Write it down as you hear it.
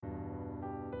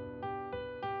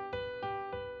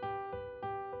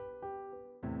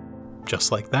just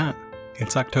like that,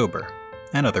 it's October,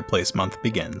 and Other Place Month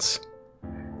begins.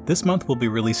 This month we'll be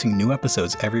releasing new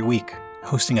episodes every week,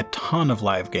 hosting a ton of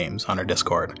live games on our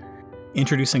Discord,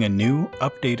 introducing a new,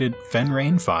 updated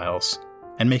Fenrain files,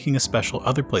 and making a special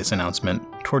Other Place announcement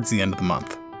towards the end of the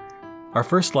month. Our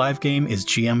first live game is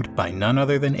GM'd by none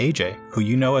other than AJ, who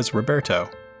you know as Roberto,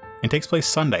 and takes place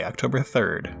Sunday, October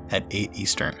 3rd at 8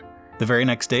 Eastern. The very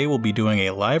next day we'll be doing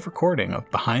a live recording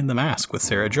of Behind the Mask with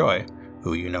Sarah Joy,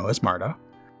 who you know as Marta,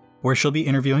 where she'll be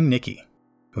interviewing Nikki,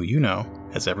 who you know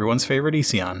as everyone's favorite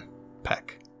Ision,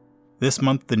 Peck. This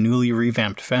month, the newly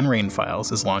revamped Fenrain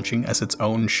Files is launching as its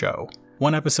own show.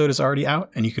 One episode is already out,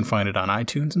 and you can find it on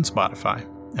iTunes and Spotify,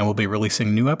 and we'll be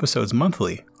releasing new episodes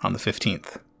monthly on the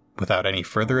 15th. Without any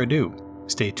further ado,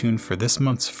 stay tuned for this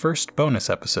month's first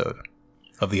bonus episode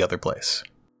of The Other Place.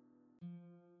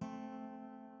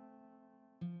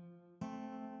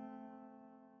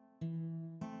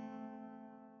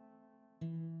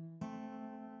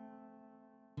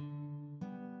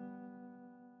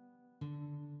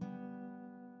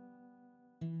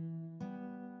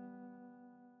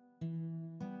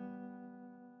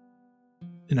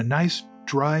 In a nice,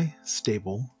 dry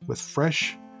stable with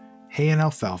fresh hay and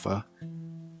alfalfa,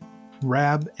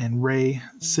 Rab and Ray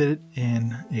sit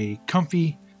in a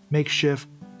comfy, makeshift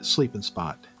sleeping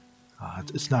spot.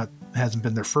 Hasn't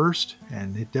been their first,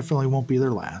 and it definitely won't be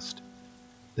their last.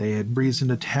 They had breezed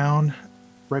into town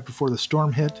right before the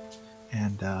storm hit,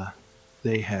 and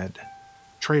they had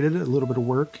traded a little bit of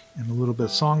work and a little bit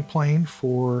of song playing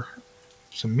for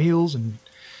some meals and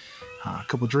a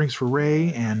couple drinks for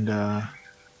Ray, and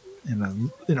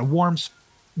in a warm,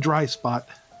 dry spot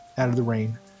out of the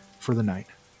rain for the night.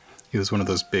 It was one of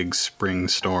those big spring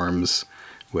storms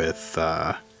with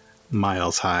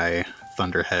miles-high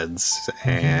thunderheads,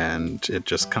 and it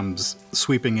just comes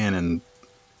sweeping in and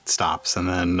stops, and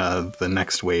then the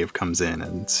next wave comes in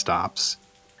and stops,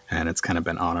 and it's kind of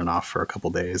been on and off for a couple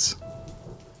days.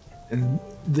 And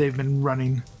they've been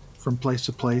running from place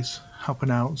to place,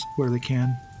 helping out where they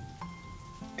can.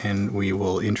 And we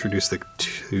will introduce the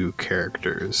two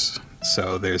characters.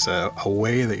 So there's a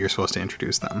way that you're supposed to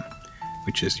introduce them,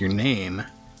 which is your name,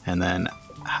 and then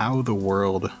how the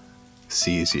world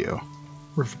sees you.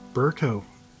 Roberto.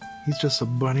 He's just a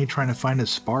bunny trying to find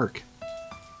his spark.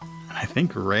 I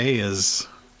think Ray is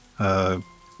a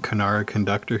Kanara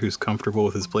conductor who's comfortable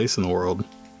with his place in the world.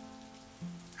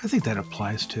 I think that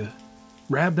applies to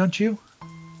Rab, don't you?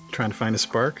 Trying to find a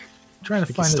spark? Trying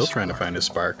to find Still trying to find a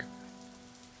spark.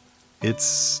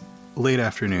 It's late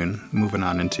afternoon, moving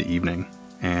on into evening,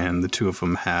 and the two of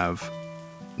them have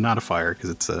not a fire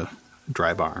because it's a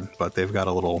dry barn, but they've got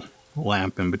a little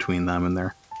lamp in between them, and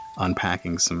they're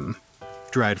unpacking some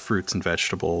dried fruits and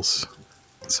vegetables,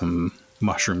 some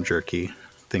mushroom jerky,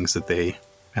 things that they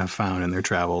have found in their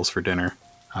travels for dinner.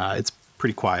 It's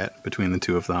pretty quiet between the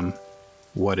two of them.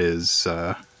 What is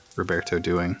Roberto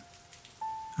doing?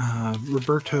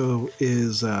 Roberto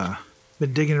is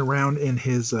been digging around in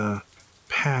his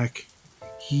pack.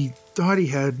 He thought he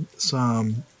had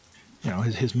some,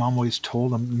 his mom always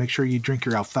told him, make sure you drink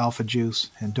your alfalfa juice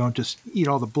and don't just eat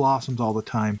all the blossoms all the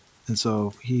time. And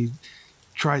so he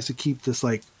tries to keep this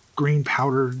like green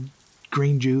powdered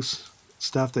green juice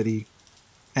stuff that he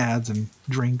adds and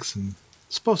drinks, and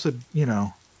it's supposed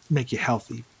to, make you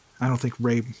healthy. I don't think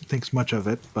Ray thinks much of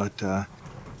it, but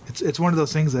it's one of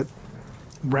those things that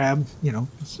Rab,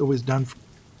 it's always done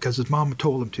because his mom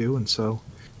told him to, and so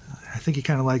I think he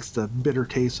kind of likes the bitter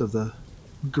taste of the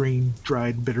green,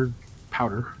 dried, bitter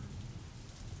powder.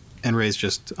 And Ray's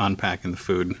just unpacking the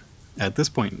food. At this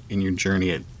point in your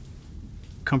journey,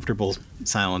 comfortable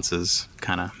silences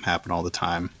kind of happen all the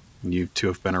time. You two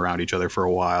have been around each other for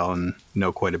a while and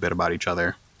know quite a bit about each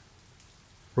other.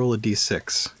 Roll a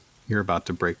d6. You're about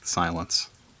to break the silence.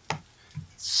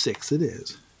 6 it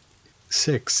is.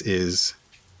 6 is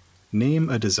name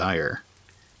a desire.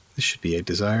 This should be a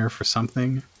desire for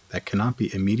something that cannot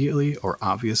be immediately or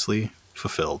obviously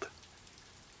fulfilled.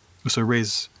 So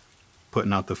Ray's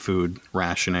putting out the food,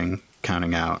 rationing,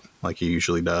 counting out like he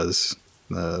usually does,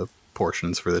 the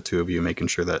portions for the two of you, making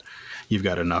sure that you've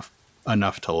got enough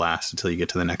to last until you get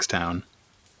to the next town.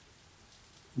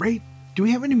 Ray, do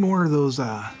we have any more of those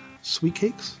sweet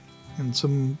cakes and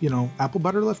some, apple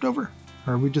butter left over?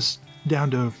 Or are we just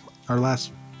down to our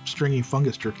last stringy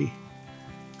fungus jerky?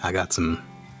 I got some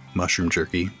mushroom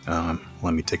jerky.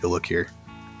 Let me take a look here.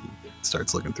 He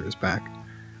starts looking through his pack.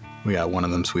 We got one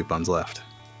of them sweet buns left.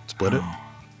 Split it?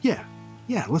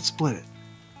 Yeah, let's split it.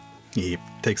 He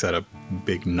takes out a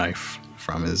big knife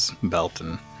from his belt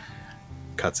and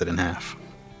cuts it in half.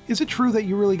 Is it true that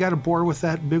you really got to bore with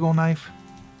that big old knife?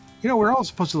 we're all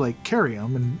supposed to like carry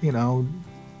them, and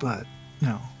but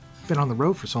been on the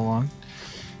road for so long.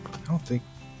 I don't think.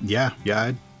 Yeah,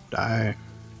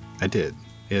 I did.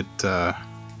 It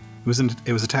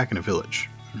was attacking a village.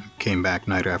 Came back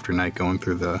night after night, going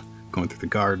through the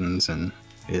gardens, and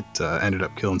it ended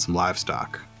up killing some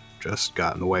livestock. Just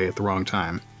got in the way at the wrong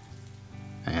time,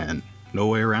 and no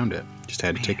way around it. Just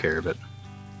had to take care of it.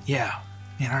 Yeah,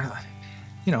 man.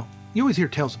 You always hear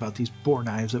tales about these boar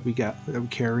knives that we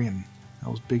carry, and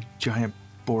those big giant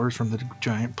boars from the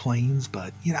giant plains.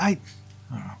 But I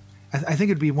don't know. I think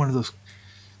it'd be one of those,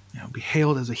 be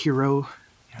hailed as a hero,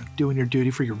 doing your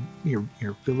duty for your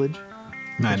village.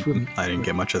 I didn't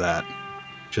get much of that.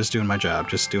 Just doing my job,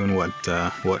 just doing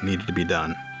what needed to be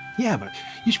done. Yeah, but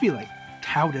you should be like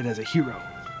touted as a hero.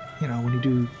 When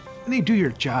you do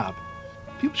your job,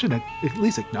 people should at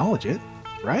least acknowledge it,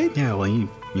 right? Yeah, well,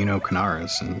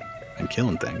 Kanaras and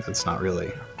killing things. It's not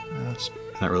really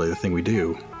the thing we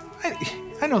do.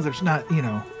 I know there's not,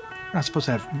 not supposed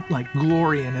to have like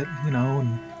glory in it,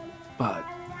 but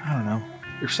I don't know.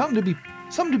 There's something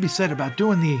to be said about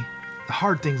doing the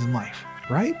hard things in life,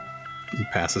 right? He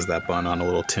passes that bun on a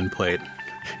little tin plate.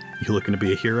 You looking to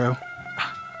be a hero?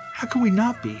 How can we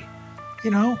not be?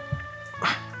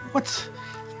 What's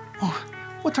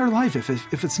our life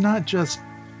if it's not just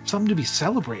something to be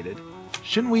celebrated?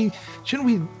 Shouldn't we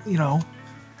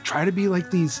try to be like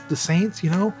the saints,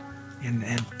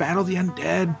 and battle the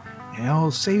undead,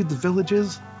 save the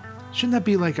villages? Shouldn't that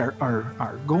be like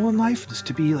our goal in life, is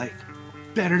to be like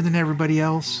better than everybody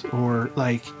else, or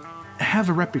like have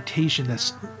a reputation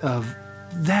of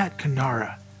that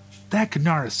Kanara? That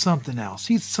Kanara is something else.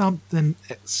 He's something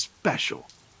special.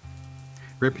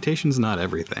 Reputation's not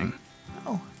everything.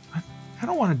 No, I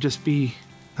don't want to just be.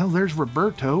 Oh, there's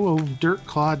Roberto, dirt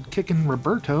clod kicking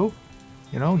Roberto.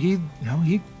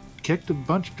 He kicked a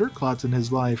bunch of dirt clods in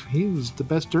his life. He was the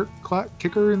best dirt clod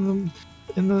kicker in.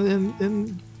 I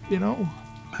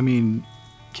mean,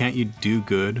 can't you do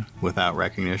good without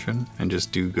recognition and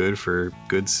just do good for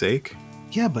good's sake?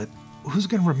 Yeah, but who's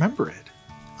gonna remember it?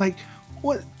 Like,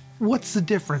 what's the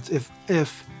difference if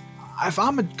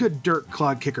I'm a good dirt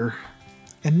clod kicker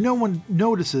and no one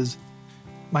notices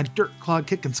my dirt clod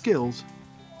kicking skills?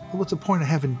 What's the point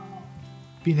of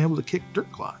being able to kick dirt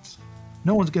clods?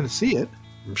 No one's gonna see it.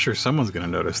 I'm sure someone's going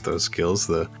to notice those skills.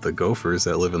 The gophers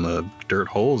that live in the dirt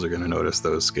holes are going to notice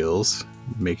those skills.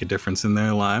 Make a difference in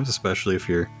their lives, especially if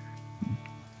you're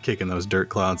kicking those dirt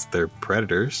clods. They're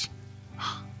predators.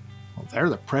 Well, they're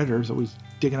the predators, always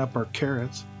digging up our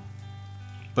carrots.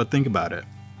 But think about it.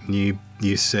 You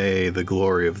say the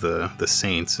glory of the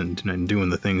saints and doing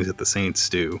the things that the saints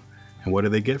do. And what do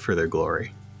they get for their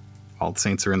glory? All the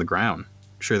saints are in the ground.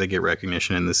 Sure, they get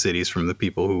recognition in the cities from the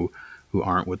people who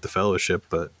aren't with the fellowship,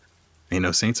 but ain't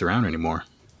no saints around anymore.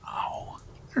 Oh,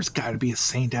 there's got to be a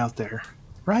saint out there,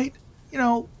 right?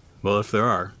 Well, if there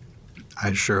are,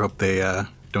 I sure hope they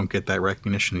don't get that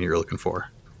recognition you're looking for.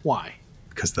 Why?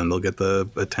 Because then they'll get the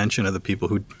attention of the people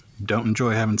who don't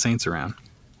enjoy having saints around.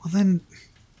 Well, then,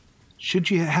 should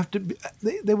you have to?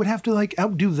 They would have to like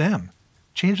outdo them,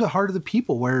 change the heart of the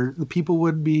people, where the people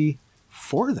would be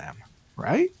for them,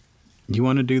 right? You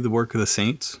want to do the work of the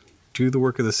saints? Do the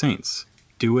work of the saints.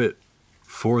 Do it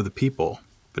for the people,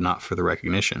 but not for the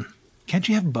recognition. Can't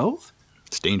you have both?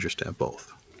 It's dangerous to have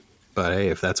both. But hey,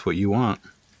 if that's what you want.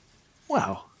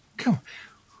 Well, come on.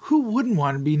 Who wouldn't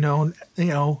want to be known,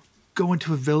 go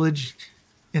into a village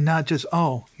and not just,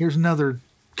 here's another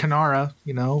Kanara,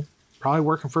 probably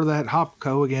working for that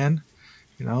Hopco again,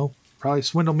 probably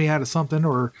swindle me out of something,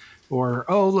 or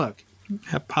oh, look.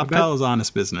 Hopco is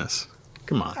honest business.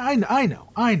 Come on. I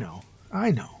know.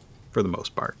 For the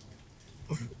most part.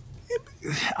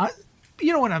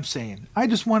 You know what I'm saying? I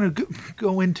just want to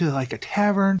go into like a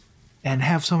tavern and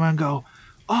have someone go,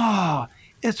 "Oh,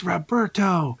 it's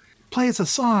Roberto. Play us a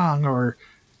song," or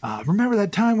remember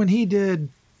that time when he did,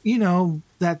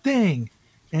 that thing,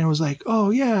 and it was like,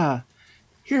 "Oh yeah,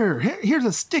 here's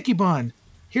a sticky bun.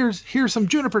 Here's some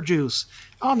juniper juice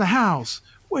on the house.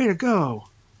 Way to go!"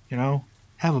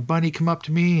 Have a bunny come up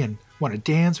to me and want to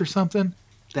dance or something.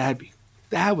 That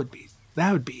would be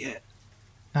it.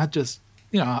 Not just,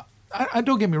 I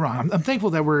don't get me wrong. I'm thankful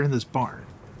that we're in this barn,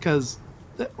 because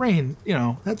that rain,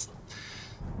 that's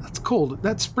cold.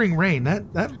 That spring rain,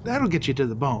 that'll get you to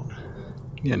the bone.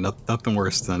 Yeah, nothing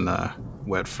worse than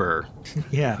wet fur.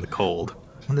 Yeah. The cold.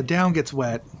 When the down gets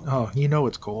wet,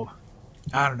 it's cold.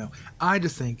 I don't know. I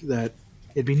just think that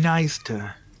it'd be nice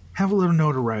to have a little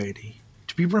notoriety,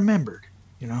 to be remembered,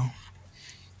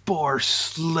 Boar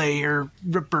Slayer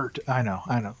Roberto. I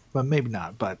know, but maybe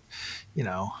not. But,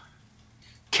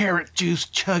 carrot juice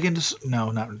chug into...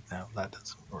 No, that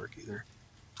doesn't work either.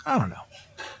 I don't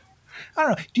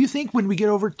know. Do you think when we get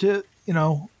over to,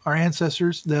 our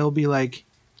ancestors, they'll be like,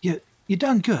 you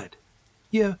done good.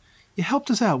 You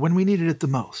helped us out when we needed it the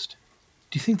most.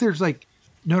 Do you think there's like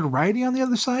notoriety on the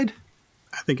other side?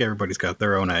 I think everybody's got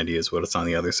their own ideas what's on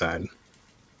the other side.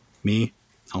 Me,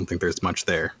 I don't think there's much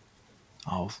there.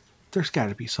 Oh, there's got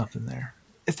to be something there.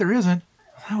 If there isn't,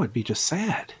 that would be just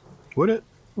sad. Would it?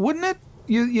 Wouldn't it?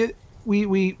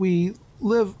 We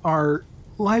live our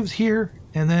lives here,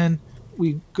 and then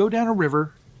we go down a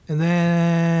river, and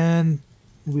then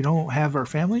we don't have our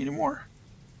family anymore.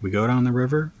 We go down the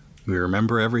river, we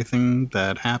remember everything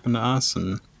that happened to us,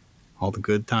 and all the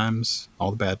good times, all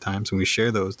the bad times, and we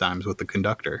share those times with the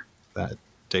conductor that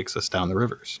takes us down the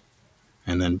rivers.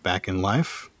 And then back in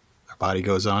life, our body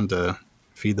goes on to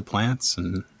feed the plants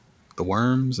and the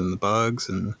worms and the bugs,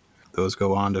 and those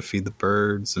go on to feed the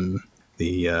birds, and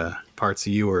the parts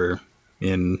of you are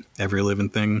in every living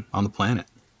thing on the planet.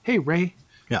 Hey, Ray.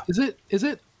 Yeah. Is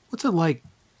it, what's it like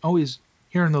always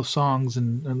hearing those songs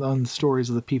and on the stories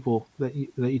of the people that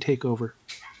you take over?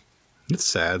 It's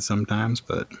sad sometimes,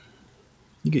 but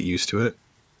you get used to it.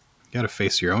 You got to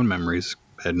face your own memories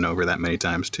heading over that many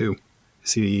times too.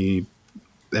 See,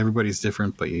 everybody's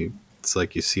different, but it's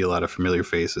like you see a lot of familiar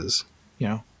faces.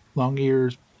 Long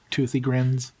ears, toothy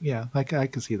grins. Yeah, I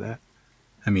can see that.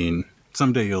 I mean,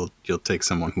 someday you'll take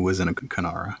someone who isn't a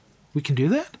Kanara. We can do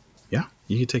that? Yeah,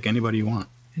 you can take anybody you want.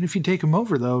 And if you take them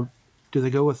over, though, do they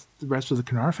go with the rest of the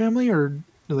Kanara family, or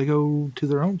do they go to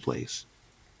their own place?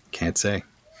 Can't say.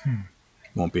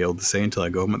 Won't be able to say until I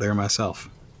go there myself.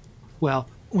 Well,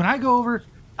 when I go over,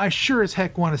 I sure as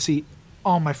heck want to see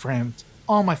all my friends,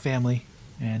 all my family,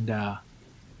 and,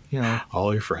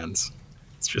 All your friends.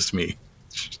 It's just me.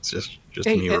 It's just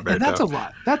hey, me, Roberto. And that's a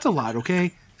lot. That's a lot,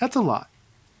 okay? That's a lot.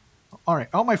 All right.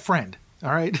 Oh, my friend.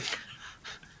 All right.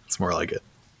 It's more like it.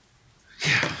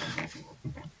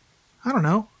 I don't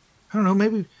know.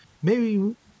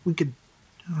 Maybe we could,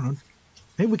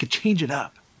 maybe we could change it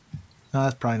up. No,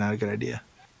 that's probably not a good idea.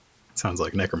 It sounds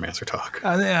like necromancer talk. Yeah,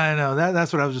 I know.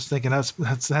 That's what I was just thinking. That's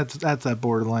that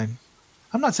borderline.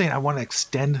 I'm not saying I want to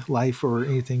extend life or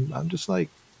anything. I'm just like,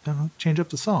 change up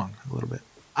the song a little bit.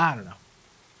 I don't know.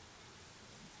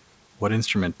 What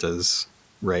instrument does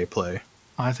Ray play?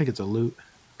 I think it's a lute.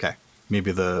 Okay.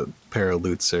 Maybe the pair of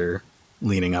lutes are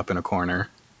leaning up in a corner,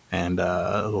 and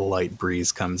a light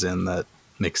breeze comes in that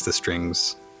makes the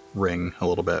strings ring a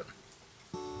little bit.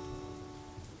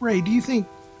 Ray, do you think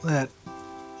that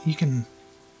you can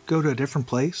go to a different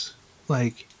place,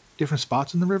 like different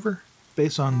spots in the river,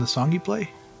 based on the song you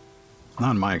play?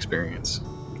 Not in my experience.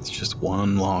 It's just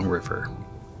one long river.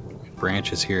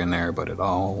 Branches here and there, but it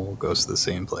all goes to the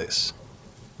same place.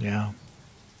 Yeah.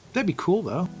 That'd be cool,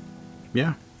 though.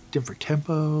 Yeah. Different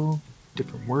tempo,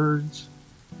 different words.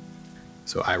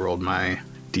 So I rolled my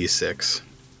D6,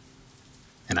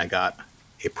 and I got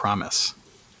a promise.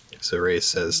 So Ray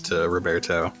says to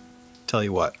Roberto, tell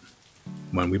you what,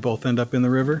 when we both end up in the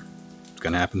river, it's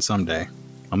going to happen someday.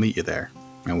 I'll meet you there,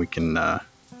 and we can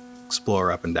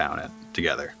explore up and down it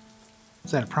together.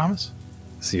 Is that a promise?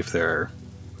 See if there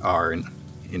are,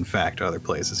 in fact, other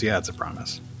places. Yeah, it's a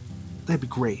promise. That'd be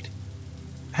great.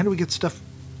 How do we get stuff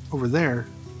over there,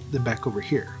 then back over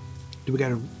here? Do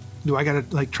I gotta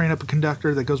like train up a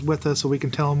conductor that goes with us so we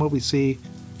can tell him what we see,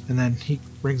 and then he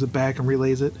brings it back and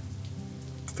relays it?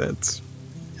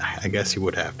 I guess you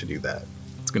would have to do that.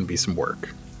 It's going to be some work.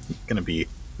 You're going to be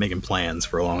making plans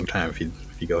for a long time if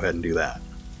you go ahead and do that.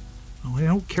 Well, you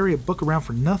don't carry a book around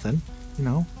for nothing.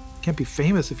 Can't be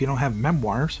famous if you don't have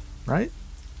memoirs, right?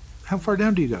 How far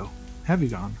down do you go? Have you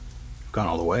gone? I've gone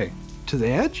all the way. To the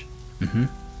edge? Mm-hmm.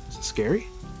 Is it scary?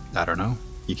 I don't know.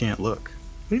 You can't look.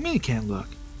 What do you mean you can't look?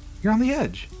 You're on the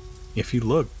edge. If you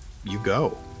look, you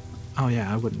go. Oh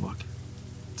yeah, I wouldn't look.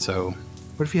 So...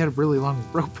 What if you had a really long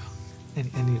rope and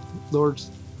you lowered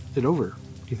it over?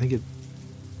 Do you think it...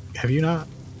 Have you not?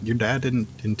 Your dad didn't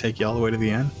take you all the way to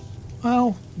the end?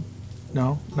 Well,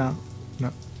 no.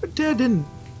 But Dad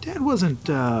wasn't,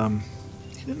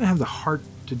 he didn't have the heart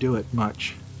to do it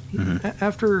much. Mm-hmm.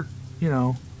 After,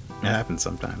 It happens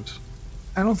sometimes.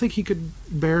 I don't think he could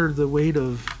bear the weight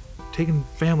of taking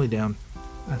family down.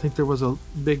 I think there was a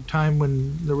big time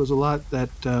when there was a lot that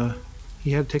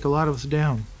he had to take a lot of us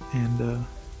down. And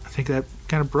I think that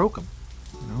kind of broke him.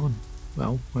 And,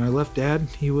 well, when I left Dad,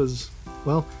 he was...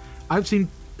 Well, I've seen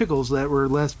pickles that were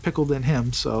less pickled than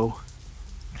him, so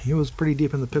he was pretty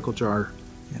deep in the pickle jar.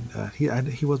 And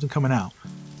he wasn't coming out.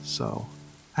 So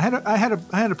I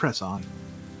had to press on.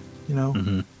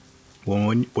 Mm-hmm.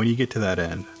 Well, when you get to that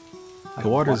end, the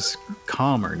water's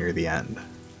calmer near the end.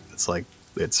 It's like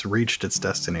it's reached its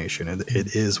destination.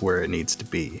 It is where it needs to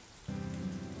be.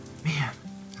 Man,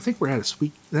 I think we're at a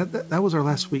sweet. That was our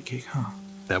last sweet cake, huh?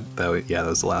 That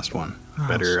was the last one.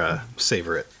 Better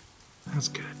savor it. That's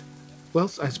good.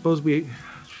 Well, I suppose we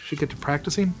should get to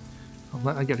practicing.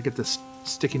 I got to get this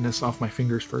stickiness off my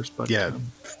fingers first, but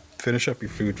finish up your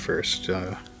food first.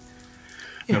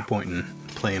 No point in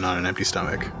playing on an empty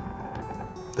stomach.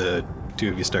 The two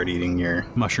of you start eating your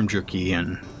mushroom jerky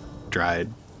and dried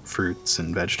fruits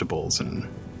and vegetables and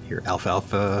your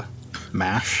alfalfa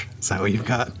mash. Is that what you've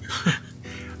got?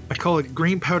 I call it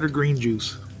green powdered green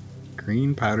juice.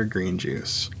 Green powdered green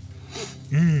juice.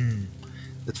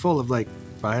 It's full of like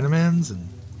vitamins and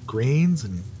greens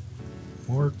and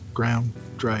more ground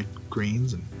dried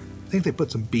greens, and I think they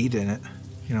put some beet in it.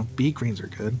 You know, beet greens are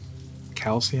good.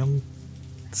 Calcium.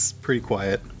 It's pretty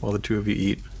quiet while the two of you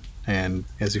eat, and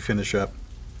as you finish up,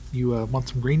 you want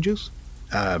some green juice?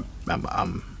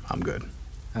 I'm good.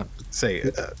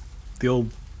 The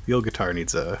old guitar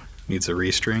needs a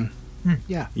restring.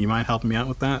 Yeah. You mind helping me out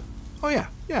with that? Oh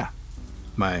yeah.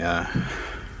 My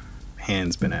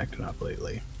hand's been acting up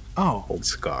lately. Oh. Old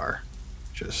scar.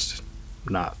 Just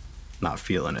not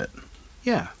feeling it.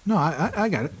 Yeah. No, I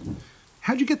got it.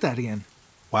 How'd you get that again?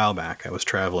 A while back, I was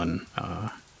traveling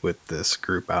with this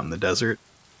group out in the desert.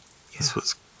 Yeah. This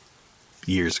was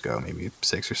years ago, maybe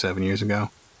 6 or 7 years ago.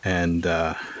 And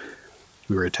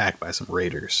we were attacked by some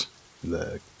raiders.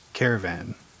 Our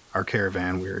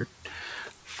caravan, we were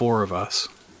 4 of us,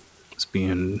 was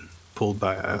being pulled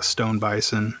by a stone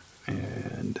bison,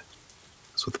 and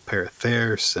it was with a pair of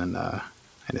Thers and a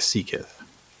Seekith,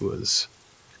 who was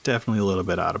definitely a little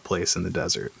bit out of place in the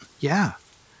desert. Yeah.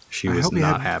 She was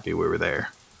not happy we were there.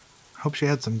 I hope she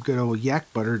had some good old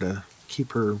yak butter to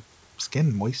keep her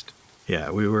skin moist.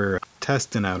 Yeah, we were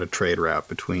testing out a trade route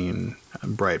between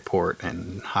Brightport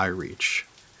and High Reach,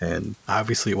 and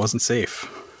obviously it wasn't safe.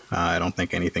 I don't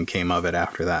think anything came of it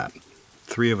after that.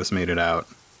 3 of us made it out.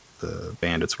 The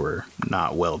bandits were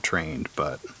not well trained,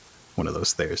 but one of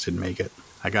those Thayers didn't make it.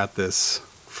 I got this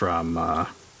from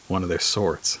one of their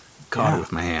sorts. Caught it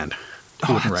with my hand.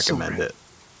 Wouldn't recommend it.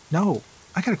 No.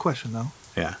 I got a question, though.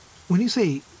 Yeah. When you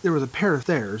say there was a pair of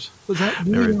Thayers, was that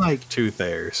there mean were like 2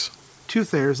 Thayers? 2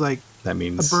 Thayers, like that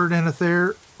means a bird and a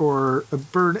Thayer, or a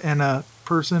bird and a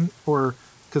person, or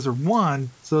because they're one,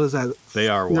 so is that they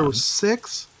are one? There were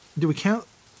 6. Do we count?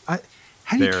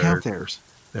 How do you count Thayers?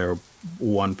 They're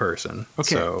one person.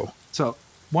 Okay. So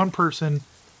 1 person,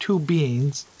 2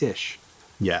 beings ish.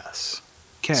 Yes.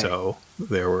 Okay. So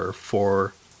there were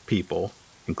 4 people,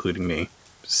 including me.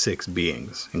 6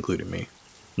 beings, including me,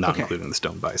 not including the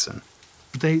stone bison.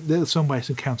 The stone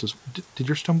bison counts as. Did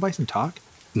your stone bison talk?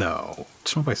 No,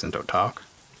 stone bison don't talk.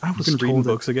 I was told reading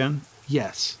books again.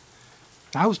 Yes,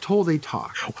 I was told they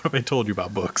talk. What have I told you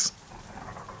about books?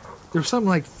 There's something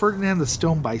like Ferdinand the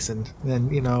Stone Bison,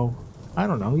 and I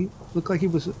don't know. He looked like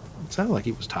it sounded like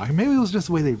he was talking. Maybe it was just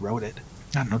the way they wrote it.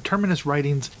 I don't know. Terminus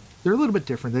writings, they're a little bit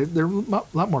different. They're a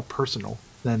lot more personal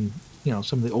than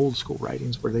some of the old school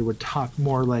writings where they would talk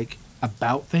more like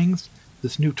about things.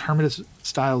 This new Terminus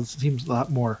style seems a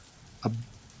lot more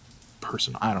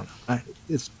personal. I don't know.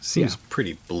 It seems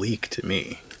pretty bleak to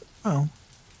me. Well,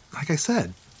 like I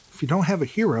said, if you don't have a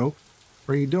hero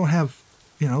or you don't have,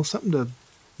 something to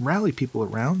rally people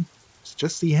around, it's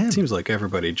just the end. It seems like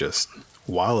everybody just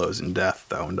wallows in death,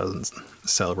 though, and doesn't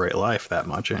celebrate life that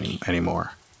much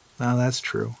anymore. No, that's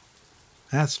true.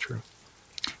 That's true.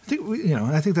 I think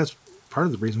I think that's part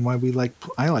of the reason why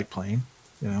I like playing.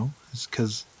 Is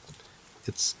because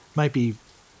it's might be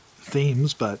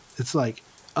themes, but it's like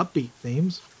upbeat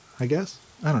themes, I guess.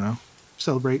 I don't know.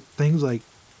 Celebrate things like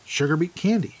sugar beet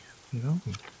candy.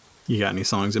 You got any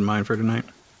songs in mind for tonight?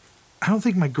 I don't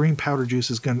think my green powder juice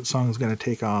song is going to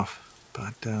take off,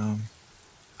 but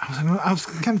I was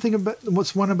kind of thinking about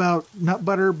what's one about nut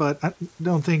butter, but I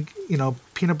don't think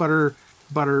peanut butter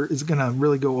is going to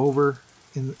really go over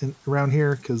in around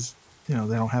here because they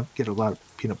don't get a lot of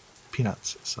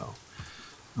peanuts, so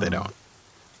they don't.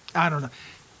 I don't know.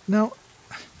 No,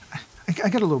 I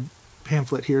got a little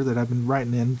pamphlet here that I've been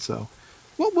writing in, so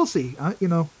we'll see. I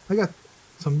got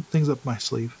some things up my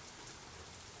sleeve.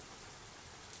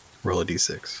 Roll a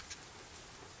d6.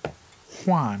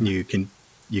 Juan. You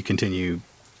continue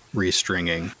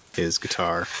restringing his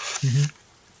guitar,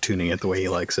 tuning it the way he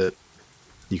likes it.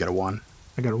 You got a 1.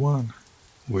 I got a 1.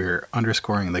 We're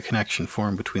underscoring the connection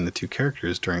formed between the 2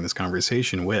 characters during this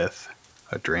conversation with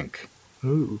a drink.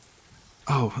 Ooh.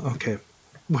 Oh, okay.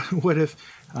 What if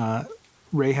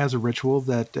Ray has a ritual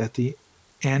that at the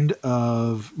end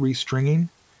of restringing,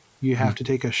 you have to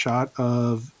take a shot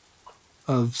of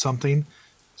something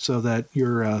so that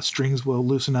your strings will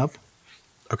loosen up.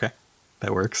 Okay,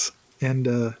 that works. And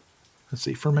let's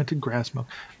see, fermented grass milk.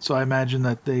 So I imagine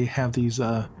that they have these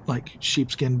like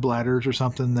sheepskin bladders or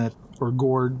something or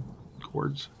gourds.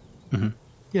 Mm-hmm.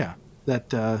 Yeah,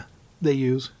 that they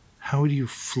use. How do you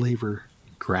flavor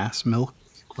Grass milk?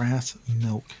 grass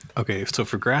milk? Okay, so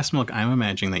for grass milk, I'm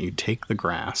imagining that you take the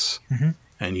grass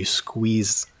and you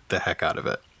squeeze the heck out of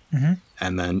it. Mm-hmm.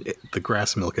 And then the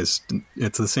grass milk it's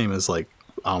the same as like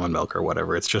almond milk or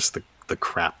whatever. It's just the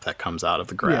crap that comes out of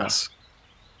the grass.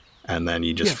 Yeah. And then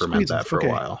you just ferment that for a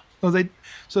while. Oh,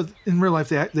 so in real life,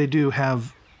 they do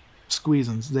have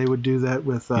squeezins. They would do that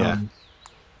with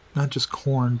not just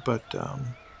corn, but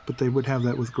they would have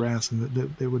that with grass, and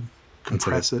they would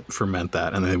compress it, ferment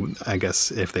that, and then I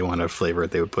guess if they want to flavor it,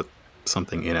 they would put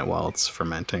something in it while it's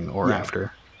fermenting or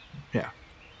after. Yeah,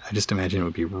 I just imagine it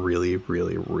would be really,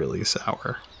 really, really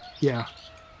sour. Yeah.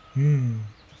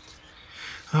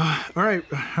 All right,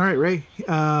 Ray.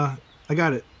 I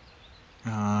got it.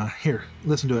 Here,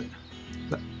 listen to it.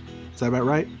 Is that about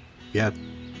right? Yeah,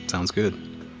 sounds good.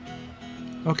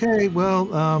 Okay,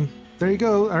 well, there you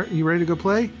go. Are you ready to go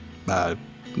play?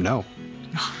 No.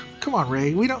 Come on,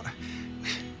 Ray. We don't.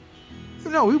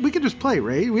 No, we can just play,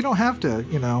 Ray. We don't have to,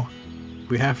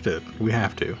 We have to.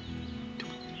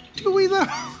 Do we, though?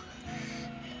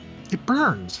 It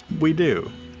burns. We do.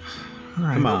 All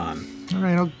right. Come on. All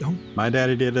right. I'll... My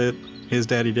daddy did it. His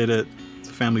daddy did it. It's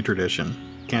a family tradition.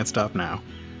 Can't stop now.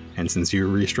 And since you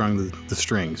restrung the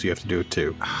strings, you have to do it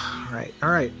too. All right.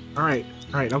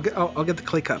 I'll get the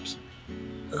clay cups.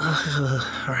 All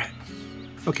right.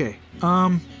 Okay.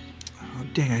 Oh,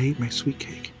 dang! I ate my sweet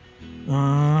cake.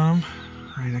 All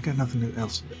right. I got nothing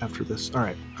else after this. All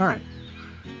right. All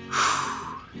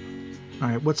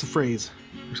right. What's the phrase?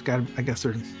 I guess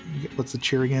what's the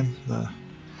cheer again?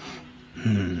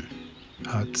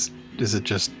 Is it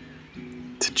just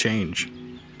to change?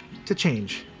 To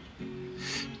change.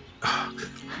 Oh,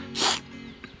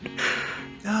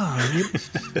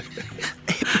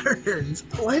 it burns.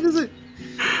 Why does it?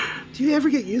 Do you ever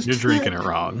get used to it? You're drinking it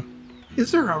wrong.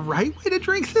 Is there a right way to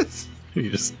drink this? He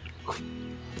just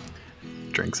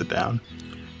drinks it down.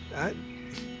 I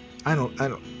don't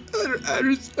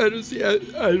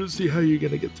see how you're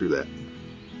gonna get through that.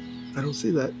 I don't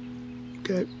see that.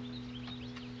 Okay.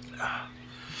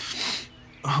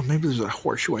 Oh, maybe there's a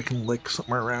horseshoe I can lick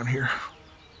somewhere around here.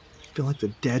 I feel like the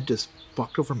dead just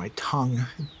walked over my tongue.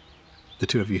 The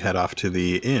two of you head off to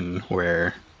the inn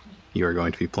where you are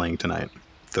going to be playing tonight.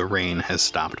 The rain has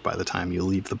stopped by the time you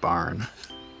leave the barn.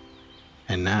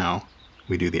 And now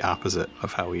we do the opposite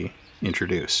of how we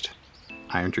introduced.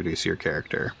 I introduce your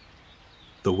character,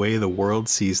 the way the world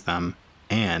sees them,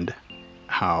 and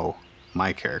how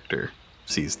my character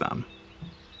sees them.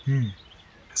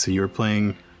 So you're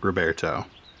playing Roberto,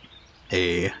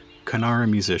 a Canara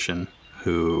musician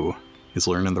who is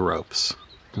learning the ropes.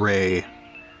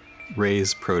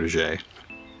 Ray's protege,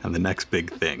 and the next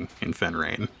big thing in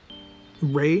Fenrain.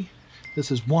 Ray,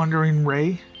 this is Wandering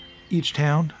Ray. Each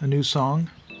town, a new song,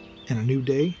 and a new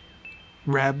day.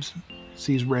 Rabs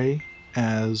sees Ray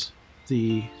as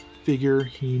the figure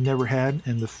he never had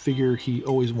and the figure he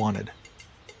always wanted.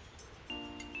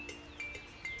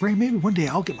 Ray, maybe one day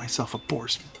I'll get myself a boar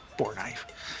knife.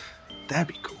 That'd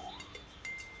be cool.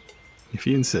 If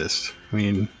you insist. I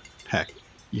mean, heck,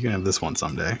 you can have this one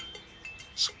someday.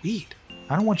 Sweet.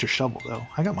 I don't want your shovel, though.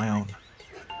 I got my own.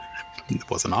 I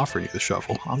wasn't offering you the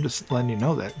shovel. I'm just letting you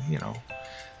know that,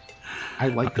 I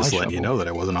like my shovel. I'm just letting you know that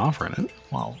I wasn't offering it.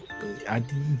 Well, I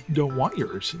don't want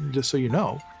yours, just so you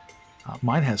know.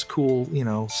 Mine has cool,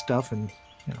 stuff and,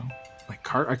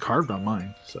 I carved on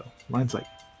mine, so mine's like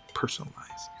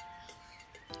personalized.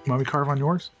 You want me to carve on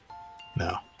yours? No.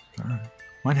 All right.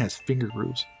 Mine has finger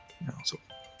grooves, so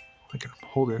I can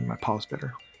hold it in my paws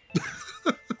better.